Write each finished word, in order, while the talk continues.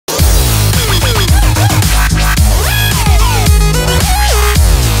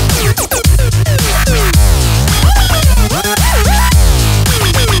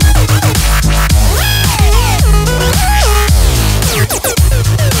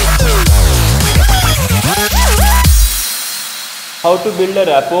how to build a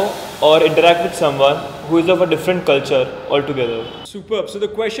rapport or interact with someone who is of a different culture altogether. Superb. So the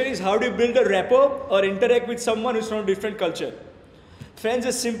question is, how do you build a rapport or interact with someone who's from a different culture? Friends,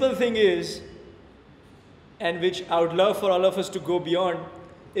 a simple thing is, and which I would love for all of us to go beyond,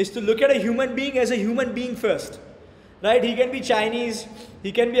 is to look at a human being as a human being first. Right? He can be Chinese,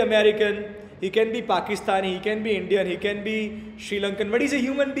 he can be American, he can be Pakistani, he can be Indian, he can be Sri Lankan, but he's a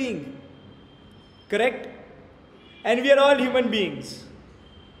human being. Correct? And we are all human beings.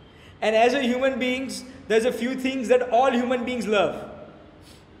 And as a human beings, there's a few things that all human beings love.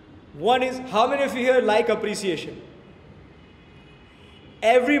 One is, how many of you here like appreciation?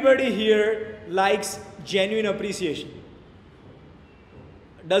 Everybody here likes genuine appreciation.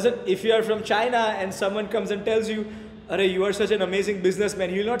 If you are from China and someone comes and tells you, "Arey, you are such an amazing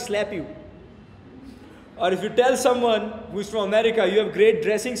businessman," he will not slap you. Or if you tell someone who's from America, you have great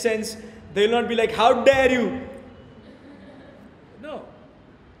dressing sense, they will not be like, "How dare you?" No.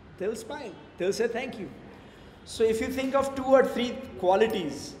 They'll smile. They'll say thank you. So if you think of 2 or 3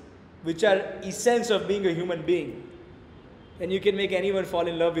 qualities which are essence of being a human being, then you can make anyone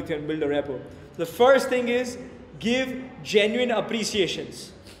fall in love with you and build a rapport. The first thing is, give genuine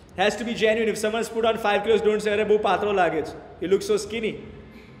appreciations. It has to be genuine. If someone's put on 5 kilos, don't say, "Arey, bo patro lagech. You look so skinny."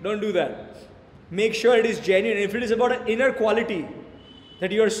 Don't do that. Make sure it is genuine. If it is about an inner quality,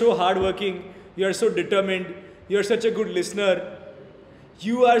 that you are so hardworking, you are so determined, you are such a good listener,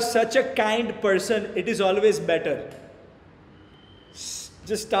 you are such a kind person, it is always better.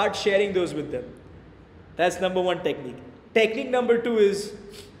 Just start sharing those with them. That's number 1 technique. Technique number 2 is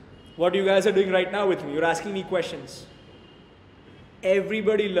what you guys are doing right now with me. You're asking me questions.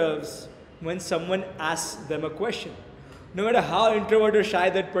 Everybody loves when someone asks them a question. No matter how introverted or shy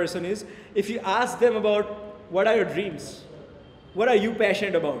that person is, if you ask them about what are your dreams, what are you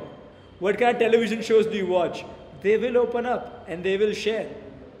passionate about, what kind of television shows do you watch, they will open up and they will share.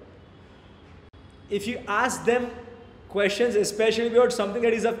 If you ask them questions, especially about something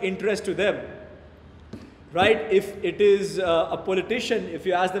that is of interest to them, right? If it is a politician, if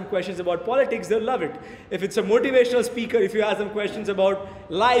you ask them questions about politics, they'll love it. If it's a motivational speaker, if you ask them questions about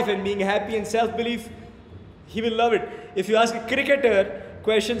life and being happy and self-belief, he will love it. If you ask a cricketer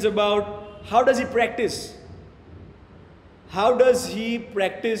questions about how does he practice, how does he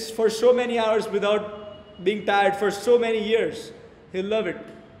practice for so many hours without being tired for so many years, he'll love it.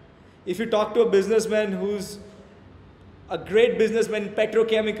 If you talk to a businessman who's a great businessman in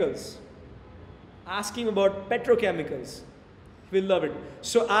petrochemicals, ask him about petrochemicals. We'll love it.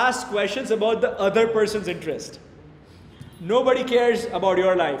 So ask questions about the other person's interest. Nobody cares about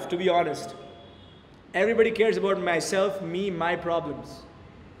your life, to be honest. Everybody cares about myself, me, my problems.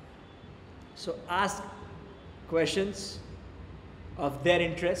 So ask questions of their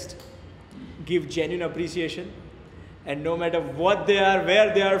interest. Give genuine appreciation. And no matter what they are,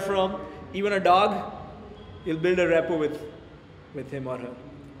 where they are from, even a dog, you'll build a rapport with him or her.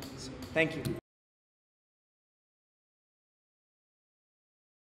 So, thank you.